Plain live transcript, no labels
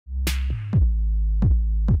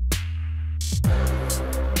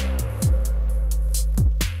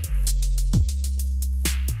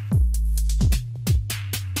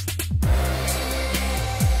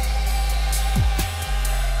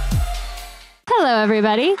Hello,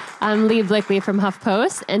 everybody. I'm Lee Blickley from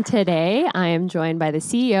HuffPost, and today I am joined by the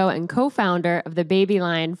CEO and co-founder of the baby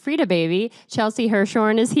line, Fridababy. Chelsea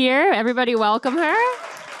Hirschhorn is here. Everybody welcome her.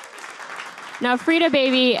 Now,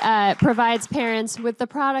 Fridababy provides parents with the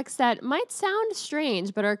products that might sound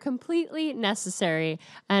strange, but are completely necessary.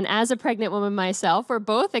 And as a pregnant woman myself, we're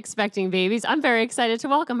both expecting babies. I'm very excited to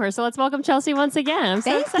welcome her. So let's welcome Chelsea once again. I'm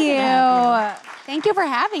so excited to have you. Thank you for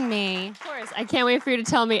having me. Of course. I can't wait for you to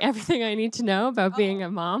tell me everything I need to know about being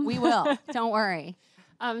a mom. We will. Don't worry.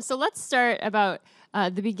 So let's start about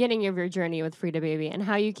the beginning of your journey with Fridababy and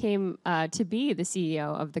how you came to be the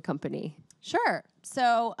CEO of the company. Sure.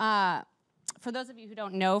 So for those of you who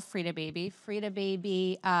don't know Fridababy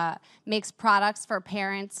makes products for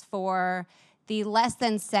parents for the less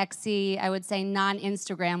than sexy, I would say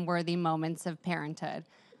non-Instagram worthy moments of parenthood.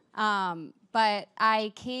 But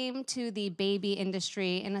I came to the baby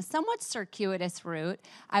industry in a somewhat circuitous route.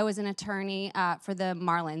 I was an attorney for the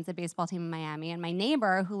Marlins, the baseball team in Miami, and my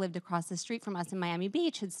neighbor, who lived across the street from us in Miami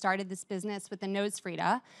Beach, had started this business with the Nose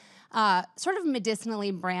Frida, sort of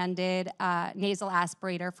medicinally branded nasal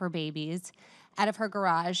aspirator for babies out of her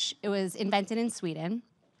garage. It was invented in Sweden.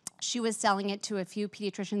 She was selling it to a few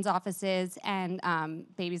pediatricians' offices and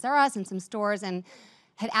Babies R Us and some stores, and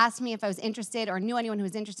had asked me if I was interested or knew anyone who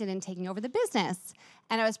was interested in taking over the business.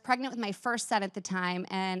 And I was pregnant with my first son at the time,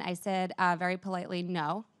 and I said very politely,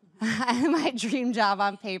 no. My dream job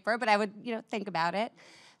on paper, but I would think about it.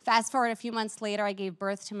 Fast forward a few months later, I gave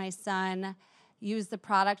birth to my son, used the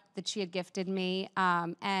product that she had gifted me,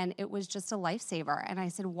 and it was just a lifesaver. And I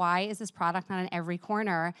said, why is this product not in every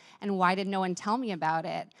corner, and why did no one tell me about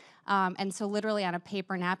it? And so literally on a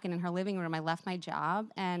paper napkin in her living room, I left my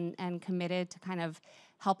job and committed to kind of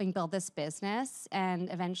helping build this business, and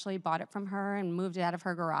eventually bought it from her and moved it out of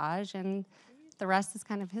her garage, and the rest is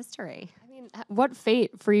kind of history. I mean, what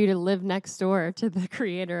fate for you to live next door to the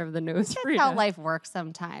creator of the Nose Frida. That's how life works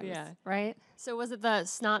sometimes, right? So was it the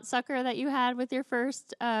snot sucker that you had with your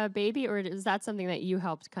first baby, or is that something that you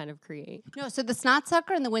helped kind of create? No, so the snot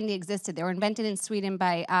sucker and the windy existed. They were invented in Sweden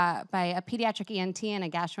by a pediatric ENT and a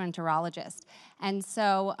gastroenterologist. And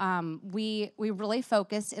so we really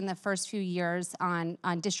focused in the first few years on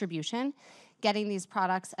distribution, getting these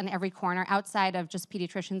products on every corner outside of just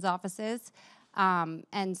pediatricians' offices.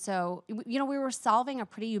 And so, we were solving a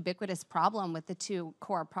pretty ubiquitous problem with the two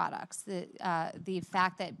core products. The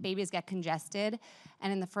fact that babies get congested,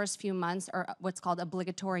 and in the first few months are what's called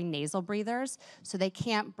obligatory nasal breathers. So they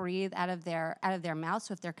can't breathe out of their mouth.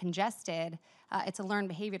 So if they're congested, it's a learned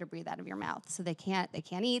behavior to breathe out of your mouth. So they can't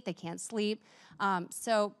eat, they can't sleep.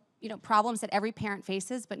 So problems that every parent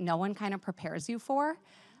faces, but no one kind of prepares you for.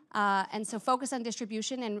 And so focus on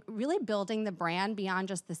distribution and really building the brand beyond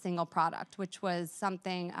just the single product, which was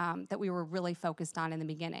something that we were really focused on in the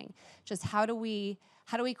beginning. Just how do we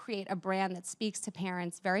create a brand that speaks to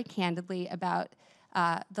parents very candidly about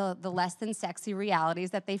the less than sexy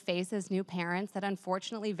realities that they face as new parents that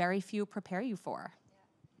unfortunately very few prepare you for.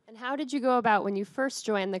 And how did you go about when you first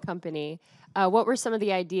joined the company? What were some of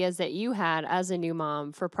the ideas that you had as a new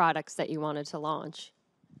mom for products that you wanted to launch?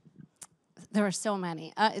 There were so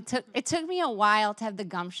many. It took me a while to have the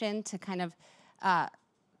gumption to kind of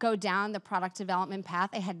go down the product development path.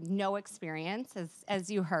 I had no experience, as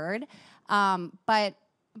you heard, but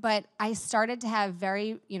I started to have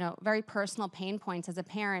very personal pain points as a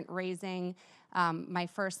parent raising my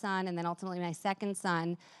first son and then ultimately my second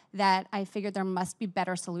son that I figured there must be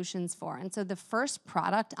better solutions for. And so the first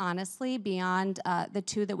product, honestly, beyond the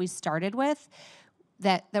two that we started with,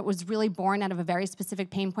 that was really born out of a very specific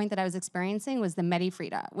pain point that I was experiencing was the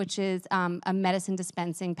MediFrida, which is a medicine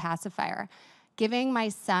dispensing pacifier. Giving my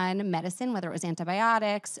son medicine, whether it was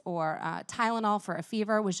antibiotics or Tylenol for a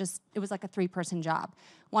fever, it was like a three-person job.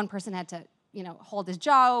 One person had to hold his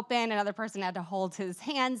jaw open, another person had to hold his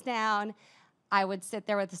hands down. I would sit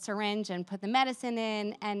there with a syringe and put the medicine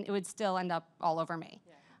in, and it would still end up all over me.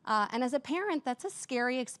 Yeah. And as a parent, that's a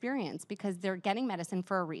scary experience because they're getting medicine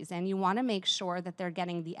for a reason. You want to make sure that they're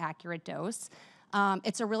getting the accurate dose.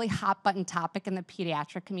 It's a really hot-button topic in the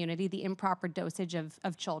pediatric community, the improper dosage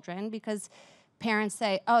of children, because parents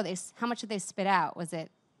say, oh, how much did they spit out? Was it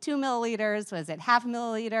 2 milliliters? Was it half a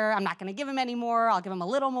milliliter? I'm not going to give them any more. I'll give them a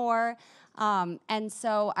little more. And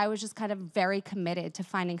so I was just kind of very committed to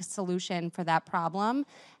finding a solution for that problem.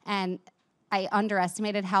 And I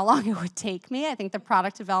underestimated how long it would take me. I think the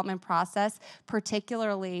product development process,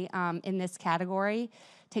 particularly in this category,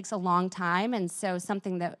 takes a long time. And so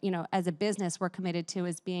something that, as a business we're committed to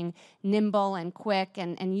is being nimble and quick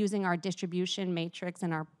and using our distribution matrix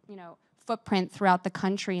and our, footprint throughout the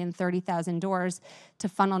country in 30,000 doors to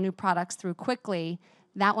funnel new products through quickly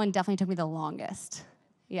that one definitely took me the longest.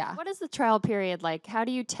 Yeah. What is the trial period like? How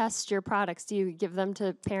do you test your products? Do you give them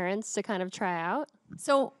to parents to kind of try out?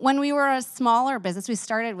 So when we were a smaller business, we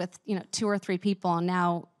started with 2 or 3 people, and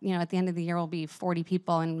now at the end of the year we'll be 40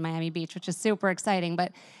 people in Miami Beach, which is super exciting.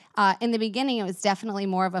 But in the beginning, it was definitely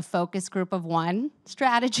more of a focus group of one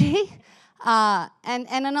strategy, and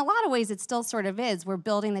in a lot of ways it still sort of is. We're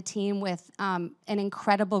building the team with an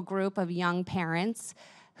incredible group of young parents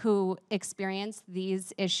who experience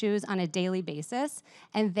these issues on a daily basis,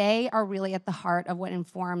 and they are really at the heart of what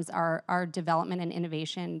informs our development and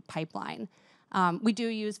innovation pipeline. We do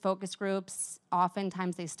use focus groups.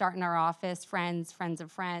 Oftentimes they start in our office, friends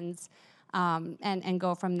of friends, and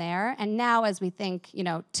go from there. And now as we think,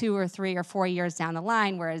 2 or 3 or 4 years down the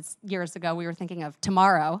line, whereas years ago we were thinking of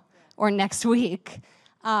tomorrow or next week,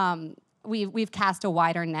 we've cast a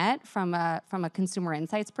wider net from a consumer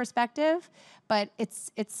insights perspective. But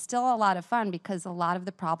it's still a lot of fun because a lot of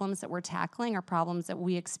the problems that we're tackling are problems that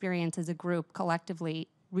we experience as a group collectively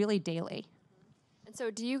really daily. And so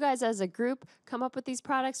do you guys as a group come up with these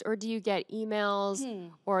products, or do you get emails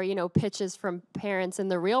or, pitches from parents in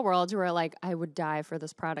the real world who are like, I would die for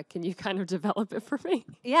this product. Can you kind of develop it for me?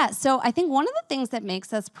 Yeah, so I think one of the things that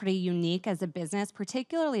makes us pretty unique as a business,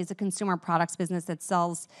 particularly as a consumer products business that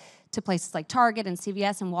sells to places like Target and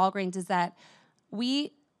CVS and Walgreens, is that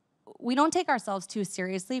we don't take ourselves too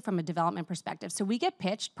seriously from a development perspective. So we get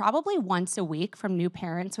pitched probably once a week from new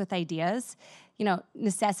parents with ideas.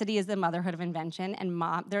 Necessity is the motherhood of invention, and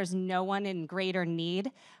there's no one in greater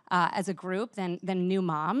need as a group than new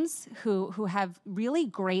moms who have really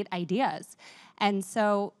great ideas. And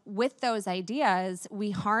so with those ideas, we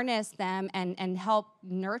harness them and help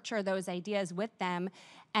nurture those ideas with them,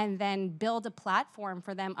 and then build a platform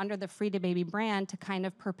for them under the Fridababy brand to kind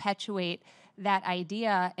of perpetuate that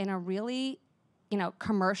idea in a really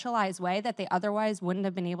commercialized way that they otherwise wouldn't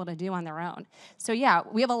have been able to do on their own. So yeah,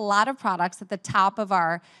 we have a lot of products at the top of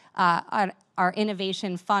our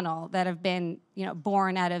innovation funnel that have been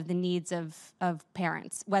born out of the needs of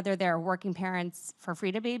parents, whether they're working parents for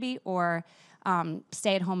Fridababy or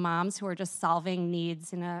stay-at-home moms who are just solving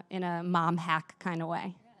needs in a mom hack kind of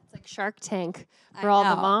way. Yeah, it's like Shark Tank for all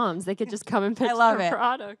the moms. They could just come and pitch their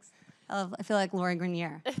products. I feel like Lori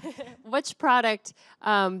Grenier. Which product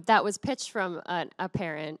that was pitched from a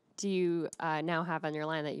parent do you now have on your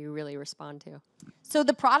line that you really respond to? So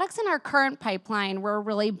the products in our current pipeline were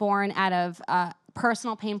really born out of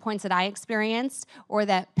personal pain points that I experienced or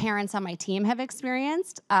that parents on my team have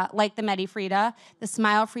experienced, like the MediFrida. The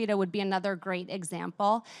Smile Frida would be another great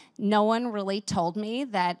example. No one really told me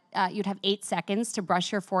that you'd have 8 seconds to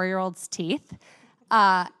brush your 4-year-old's teeth.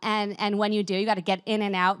 And when you do, you got to get in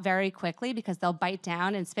and out very quickly because they'll bite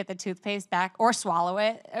down and spit the toothpaste back or swallow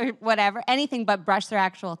it or whatever, anything but brush their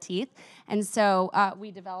actual teeth. And so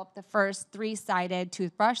we developed the first 3-sided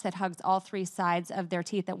toothbrush that hugs all 3 sides of their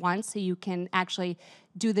teeth at once, so you can actually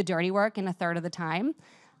do the dirty work in a third of the time.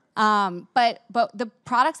 But the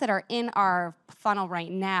products that are in our funnel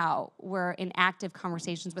right now, we're in active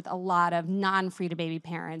conversations with a lot of non-Fridababy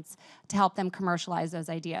parents to help them commercialize those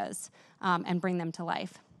ideas and bring them to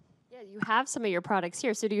life. Yeah, you have some of your products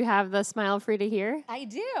here. So do you have the Smile Frida here? I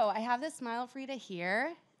do. I have the Smile Frida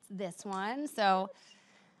here. It's this one. So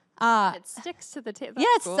it sticks to the tape. Yeah,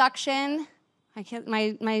 it's cool. Suction.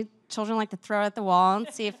 My children like to throw it at the wall and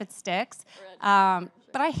see if it sticks.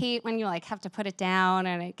 But I hate when you have to put it down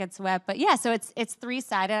and it gets wet. But yeah, so it's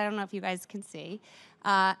 3-sided. I don't know if you guys can see.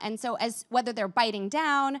 And so whether they're biting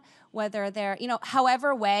down, whether they're,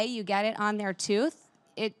 however way you get it on their tooth,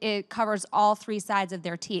 it covers all 3 sides of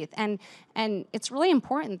their teeth. And it's really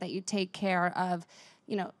important that you take care of,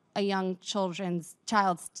 a young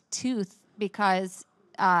child's tooth because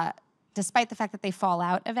despite the fact that they fall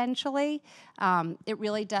out eventually, it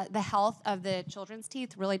really does. The health of the children's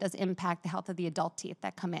teeth really does impact the health of the adult teeth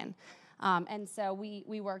that come in. And so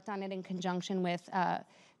we worked on it in conjunction with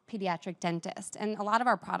pediatric dentist. And a lot of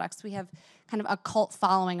our products, we have kind of a cult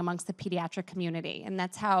following amongst the pediatric community, and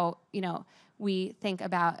that's how we think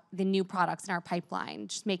about the new products in our pipeline,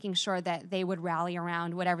 just making sure that they would rally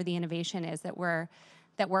around whatever the innovation is that we're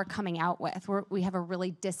coming out with. We have a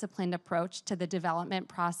really disciplined approach to the development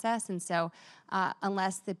process, and so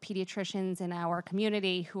unless the pediatricians in our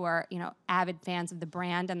community who are avid fans of the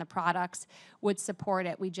brand and the products would support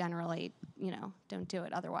it, we generally don't do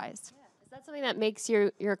it otherwise. Yeah. Is that something that makes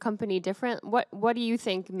your company different? What do you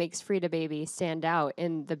think makes Fridababy stand out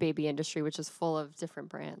in the baby industry, which is full of different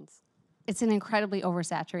brands? It's an incredibly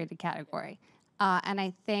oversaturated category, and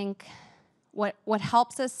I think what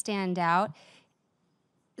helps us stand out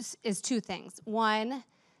is 2 things. One,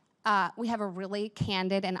 we have a really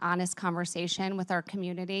candid and honest conversation with our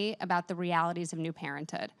community about the realities of new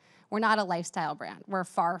parenthood. We're not a lifestyle brand. We're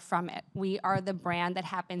far from it. We are the brand that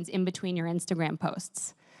happens in between your Instagram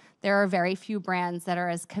posts. There are very few brands that are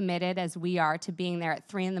as committed as we are to being there at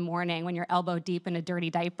 3 in the morning when you're elbow deep in a dirty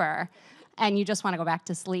diaper and you just want to go back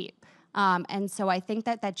to sleep. And so I think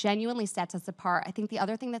that genuinely sets us apart. I think the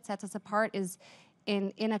other thing that sets us apart is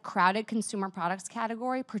in a crowded consumer products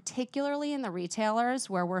category, particularly in the retailers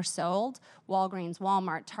where we're sold, Walgreens,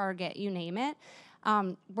 Walmart, Target, you name it,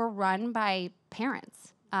 we're run by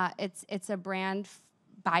parents. It's a brand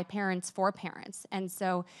by parents for parents. And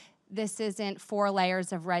so this isn't 4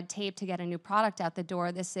 layers of red tape to get a new product out the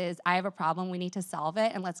door. This is, I have a problem, we need to solve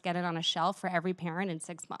it, and let's get it on a shelf for every parent in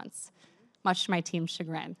 6 months, much to my team's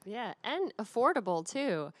chagrin. Yeah, and affordable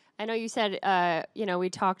too. I know you said, we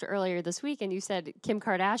talked earlier this week, and you said Kim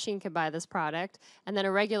Kardashian could buy this product, and then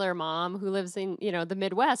a regular mom who lives in, the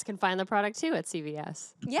Midwest can find the product too at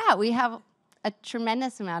CVS. Yeah, we have a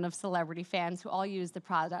tremendous amount of celebrity fans who all use the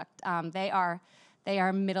product. They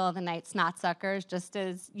are middle of the night snot suckers, just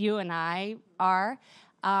as you and I are.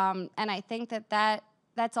 And I think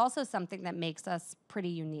that's also something that makes us pretty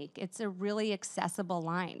unique. It's a really accessible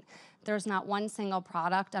line. There's not one single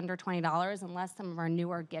product under $20 unless some of our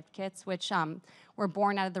newer gift kits, which were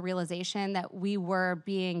born out of the realization that we were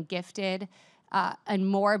being gifted and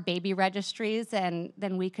more baby registries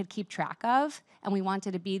than we could keep track of. And we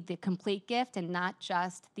wanted to be the complete gift and not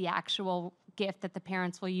just the actual gift that the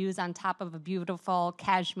parents will use on top of a beautiful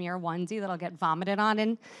cashmere onesie that'll get vomited on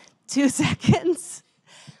in 2 seconds.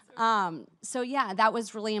 So yeah, that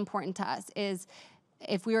was really important to us, is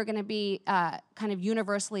if we were going to be kind of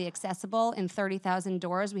universally accessible in 30,000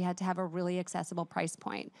 doors, we had to have a really accessible price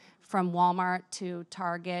point, from Walmart to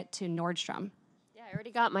Target to Nordstrom. I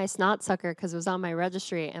already got my snot sucker because it was on my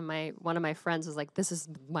registry, and one of my friends was like, "This is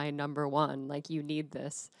my #1. Like, you need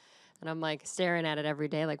this." And I'm like staring at it every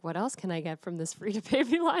day, like, what else can I get from this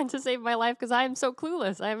Fridababy line to save my life? Because I am so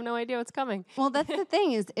clueless. I have no idea what's coming. Well, that's the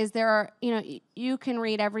thing is there are, you can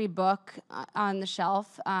read every book on the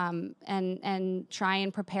shelf and try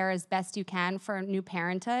and prepare as best you can for new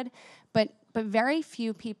parenthood, but very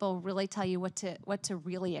few people really tell you what to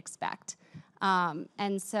really expect.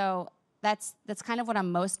 And so that's kind of what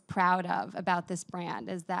I'm most proud of about this brand,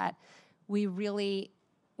 is that we really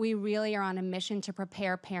are on a mission to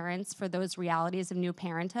prepare parents for those realities of new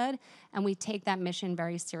parenthood, and we take that mission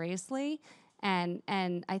very seriously. And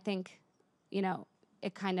I think,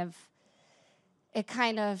 it kind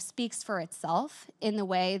of speaks for itself in the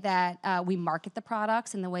way that we market the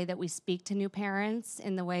products, in the way that we speak to new parents,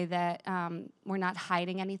 in the way that we're not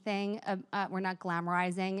hiding anything, we're not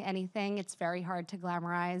glamorizing anything. It's very hard to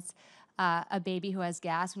glamorize a baby who has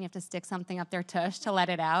gas when you have to stick something up their tush to let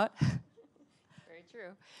it out.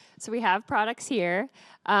 True. So we have products here.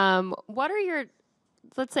 What are your,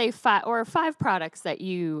 let's say, 5 products that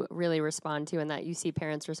you really respond to and that you see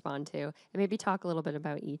parents respond to? And maybe talk a little bit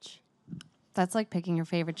about each. That's like picking your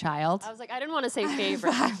favorite child. I was like, I didn't want to say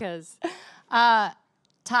favorite because...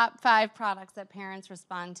 Top 5 products that parents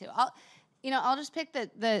respond to. I'll just pick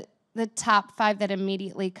the top 5 that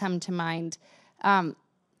immediately come to mind.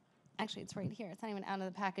 Actually, it's right here. It's not even out of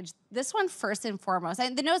the package. This one, first and foremost,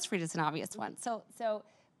 the Nose Frida is an obvious one. So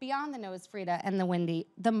beyond the Nose Frida and the Windy,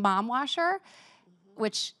 the Mom Washer,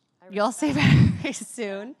 which you'll see very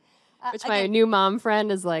soon. Which my new mom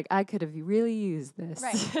friend is like, I could have really used this.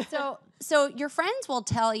 Right. So your friends will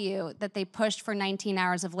tell you that they pushed for 19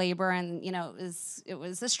 hours of labor, and it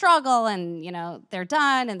was a struggle, and they're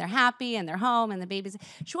done and they're happy and they're home and the baby's.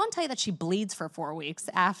 She won't tell you that she bleeds for 4 weeks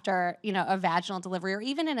after a vaginal delivery, or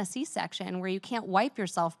even in a C-section where you can't wipe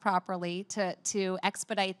yourself properly to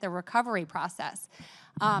expedite the recovery process.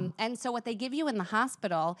 And so what they give you in the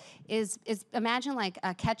hospital is imagine like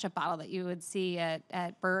a ketchup bottle that you would see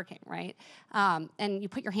at Burger King, right? And you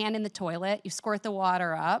put your hand in the toilet, you squirt the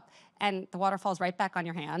water up, and the water falls right back on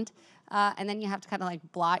your hand. And then you have to kind of like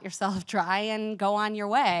blot yourself dry and go on your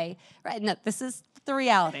way. Right? No, this is the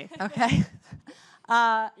reality, okay?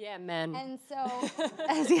 Yeah, men. And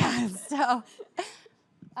so,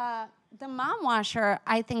 the Mom Washer,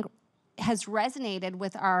 I think, has resonated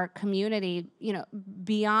with our community,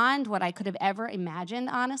 beyond what I could have ever imagined,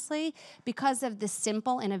 honestly, because of the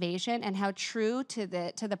simple innovation and how true to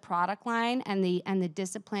the product line and the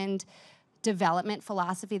disciplined development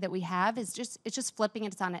philosophy that we have is just flipping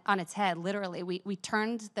it on its head. Literally, we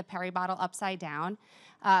turned the Perry bottle upside down.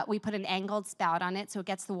 We put an angled spout on it so it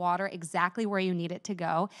gets the water exactly where you need it to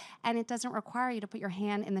go, and it doesn't require you to put your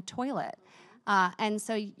hand in the toilet. And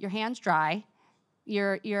so your hand's dry.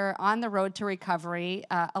 you're on the road to recovery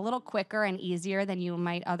a little quicker and easier than you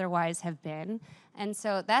might otherwise have been. And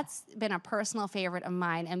so that's been a personal favorite of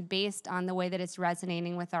mine, and based on the way that it's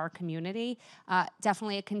resonating with our community,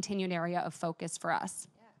 definitely a continued area of focus for us.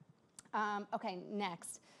 Okay,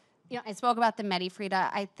 next. I spoke about the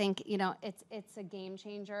MediFrida. I think, it's a game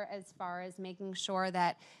changer as far as making sure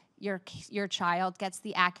that your child gets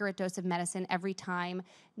the accurate dose of medicine every time.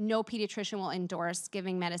 No pediatrician will endorse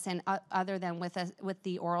giving medicine other than with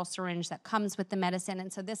the oral syringe that comes with the medicine.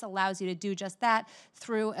 And so this allows you to do just that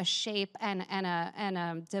through a shape and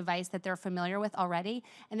a device that they're familiar with already.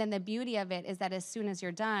 And then the beauty of it is that as soon as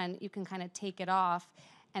you're done, you can kind of take it off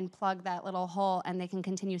and plug that little hole, and they can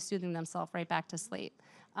continue soothing themselves right back to sleep.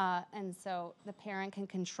 And so the parent can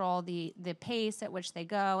control the pace at which they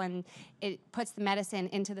go, and it puts the medicine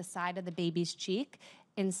into the side of the baby's cheek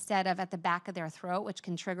instead of at the back of their throat, which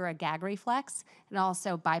can trigger a gag reflex. It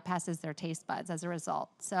also bypasses their taste buds as a result.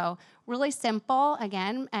 So really simple,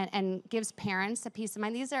 again, and gives parents a peace of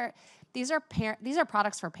mind. These are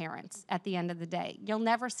products for parents at the end of the day. You'll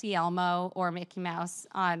never see Elmo or Mickey Mouse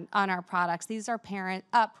on our products. These are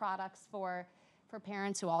products for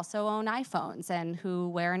parents who also own iPhones and who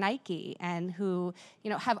wear Nike and who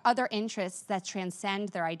have other interests that transcend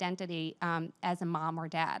their identity as a mom or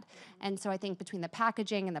dad. And so I think between the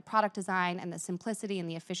packaging and the product design and the simplicity and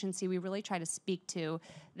the efficiency, we really try to speak to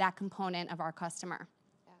that component of our customer.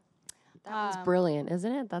 That was brilliant,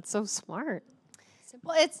 isn't it? That's so smart.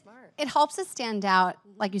 Well, it helps us stand out,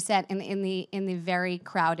 like you said, in the very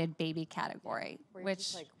crowded baby category.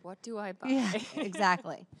 Which, like, what do I buy? Yeah,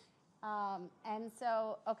 exactly. And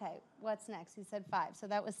so, okay, what's next? You said 5, so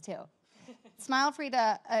that was 2. Smile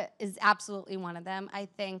Frida is absolutely one of them. I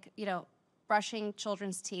think, brushing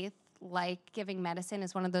children's teeth, like giving medicine,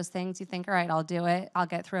 is one of those things you think, all right, I'll do it, I'll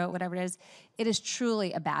get through it, whatever it is. It is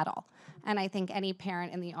truly a battle. And I think any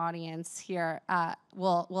parent in the audience here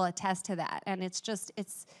will attest to that. And you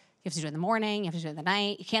have to do it in the morning, you have to do it in the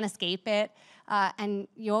night, you can't escape it. And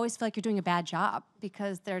you always feel like you're doing a bad job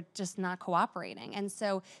because they're just not cooperating. And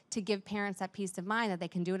so to give parents that peace of mind that they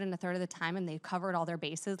can do it in a third of the time and they've covered all their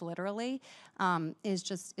bases literally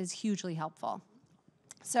is hugely helpful.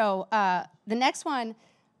 So the next one,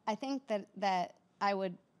 I think that I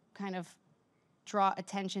would kind of draw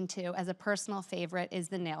attention to as a personal favorite is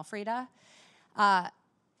the Nail Frida.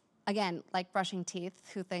 Again, like brushing teeth,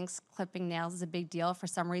 who thinks clipping nails is a big deal? For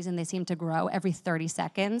some reason, they seem to grow every 30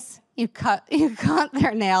 seconds. You cut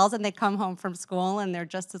their nails, and they come home from school, and they're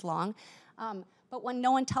just as long. But what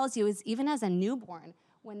no one tells you is even as a newborn,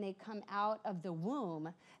 when they come out of the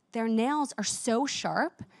womb, their nails are so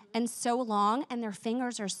sharp and so long, and their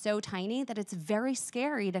fingers are so tiny that it's very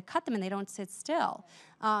scary to cut them, and they don't sit still.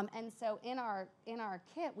 And so in our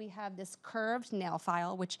kit, we have this curved nail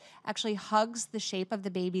file, which actually hugs the shape of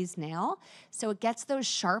the baby's nail. So it gets those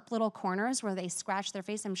sharp little corners where they scratch their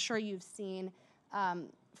face. I'm sure you've seen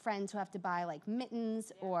friends who have to buy like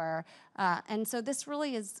mittens and so this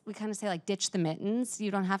really is, we kind of say like ditch the mittens.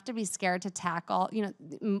 You don't have to be scared to tackle,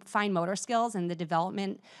 fine motor skills, and the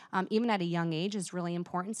development, even at a young age, is really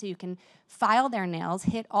important. So you can file their nails,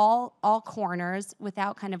 hit all corners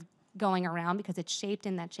without kind of going around because it's shaped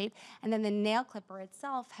in that shape. And then the nail clipper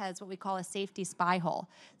itself has what we call a safety spy hole.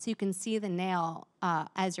 So you can see the nail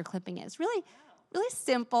as you're clipping it. It's really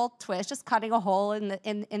simple twist, just cutting a hole in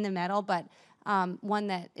the metal, but one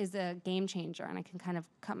that is a game changer, and I can kind of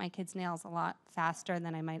cut my kids' nails a lot faster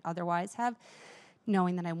than I might otherwise have,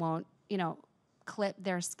 knowing that I won't, clip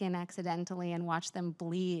their skin accidentally and watch them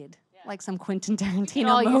bleed like some Quentin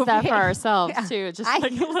Tarantino movie. We'll use that for ourselves too, just I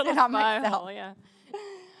like a use little it on spy myself. hole, yeah.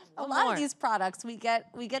 A lot of these products, we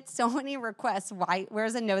get so many requests.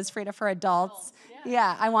 Where's a nose Frida for adults?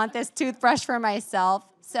 Yeah, I want this toothbrush for myself.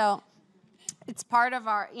 So it's part of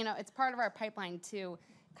our, pipeline to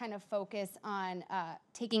kind of focus on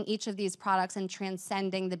taking each of these products and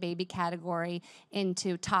transcending the baby category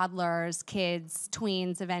into toddlers, kids,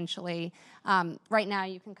 tweens eventually. Right now,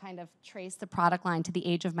 you can kind of trace the product line to the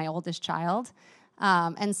age of my oldest child.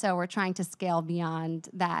 And so we're trying to scale beyond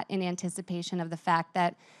that in anticipation of the fact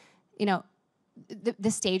that, the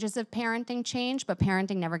stages of parenting change, but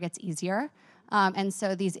parenting never gets easier. And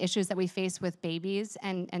so these issues that we face with babies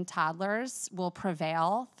and toddlers will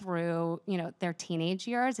prevail through, their teenage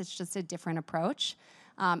years. It's just a different approach.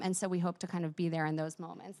 And so we hope to kind of be there in those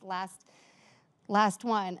moments. Last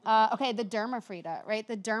one. Okay, the Dermafrida, right?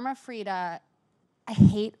 The Dermafrida, I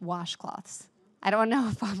hate washcloths. I don't know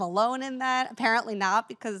if I'm alone in that. Apparently not,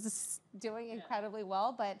 because it's doing incredibly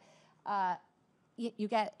well. But you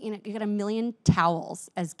get a million towels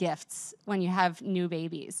as gifts when you have new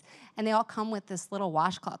babies, and they all come with this little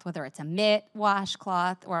washcloth, whether it's a mitt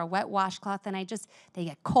washcloth or a wet washcloth, and they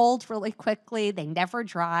get cold really quickly, they never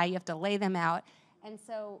dry, you have to lay them out. And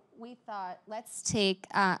so we thought, let's take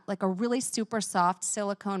like a really super soft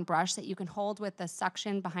silicone brush that you can hold with the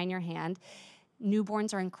suction behind your hand.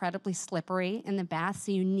 Newborns are incredibly slippery in the bath,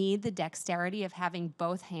 so you need the dexterity of having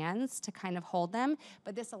both hands to kind of hold them.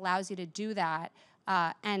 But this allows you to do that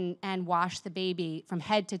and wash the baby from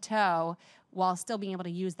head to toe while still being able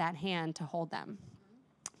to use that hand to hold them.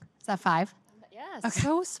 Is that 5? Yes, okay.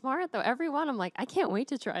 So smart, though. Every one, I'm like, I can't wait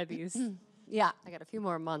to try these. Yeah. I got a few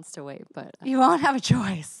more months to wait, but... you won't have a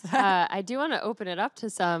choice. I do want to open it up to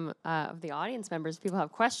some of the audience members. If people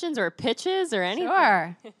have questions or pitches or anything.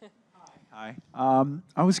 Sure. Hi.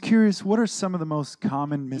 I was curious, what are some of the most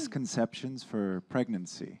common misconceptions for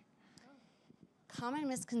pregnancy? Common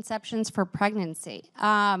misconceptions for pregnancy.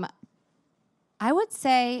 I would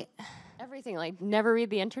say... everything, like never read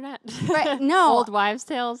the internet. Right? No. Old wives'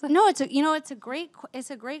 tales. No, it's a great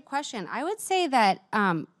question. I would say that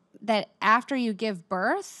that after you give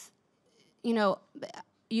birth,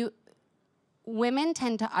 women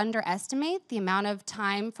tend to underestimate the amount of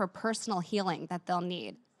time for personal healing that they'll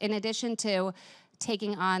need. In addition to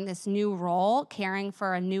taking on this new role, caring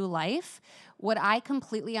for a new life, what I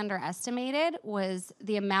completely underestimated was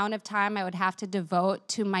the amount of time I would have to devote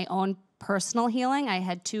to my own personal healing. I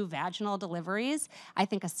had 2 vaginal deliveries. I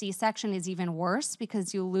think a C-section is even worse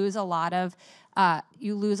because you lose a lot of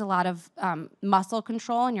muscle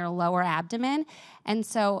control in your lower abdomen. And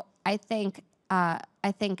so I think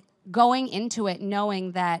going into it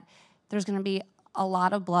knowing that there's going to be a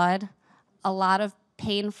lot of blood, a lot of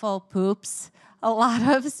painful poops, a lot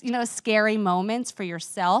of scary moments for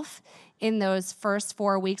yourself in those first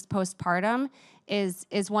 4 weeks postpartum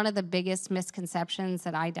is one of the biggest misconceptions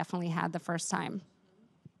that I definitely had the first time.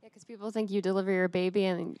 Yeah, because people think you deliver your baby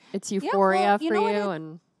and it's euphoria for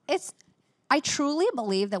you. I truly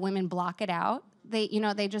believe that women block it out. They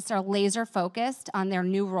just are laser focused on their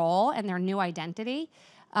new role and their new identity,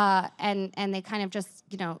 and they kind of just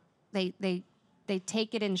they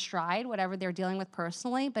take it in stride, whatever they're dealing with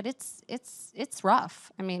personally. But it's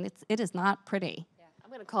rough. I mean, it is not pretty.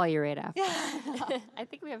 I'm going to call you right after. Yeah. I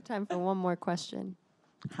think we have time for one more question.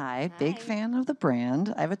 Hi, big fan of the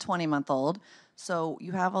brand. I have a 20-month-old. So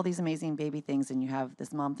you have all these amazing baby things and you have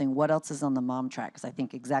this mom thing. What else is on the mom track? Because I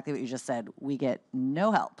think exactly what you just said. We get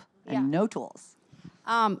no help and no tools.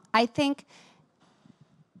 I think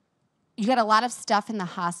you get a lot of stuff in the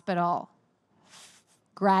hospital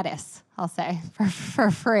gratis, I'll say,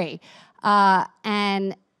 for free.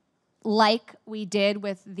 And like we did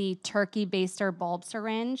with the turkey baster bulb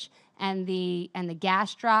syringe and the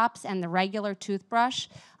gas drops and the regular toothbrush,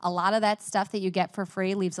 a lot of that stuff that you get for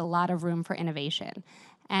free leaves a lot of room for innovation.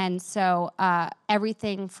 And so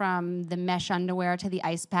everything from the mesh underwear to the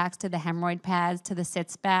ice packs to the hemorrhoid pads to the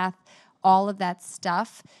sitz bath, all of that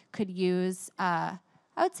stuff could use, I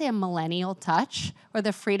would say, a millennial touch, or the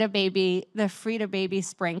Fridababy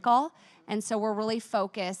sprinkle. And so we're really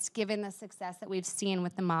focused, given the success that we've seen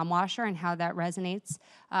with the mom washer and how that resonates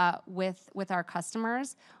with our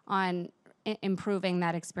customers, on improving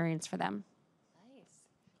that experience for them.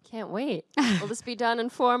 Nice. Can't wait. Will this be done in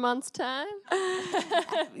 4 months' time?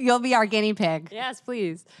 You'll be our guinea pig. Yes,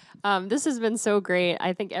 please. This has been so great.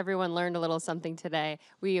 I think everyone learned a little something today.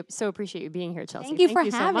 We so appreciate you being here, Chelsea. Thank you for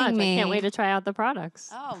so having much. me. I can't wait to try out the products.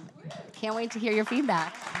 Oh, can't wait to hear your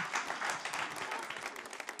feedback.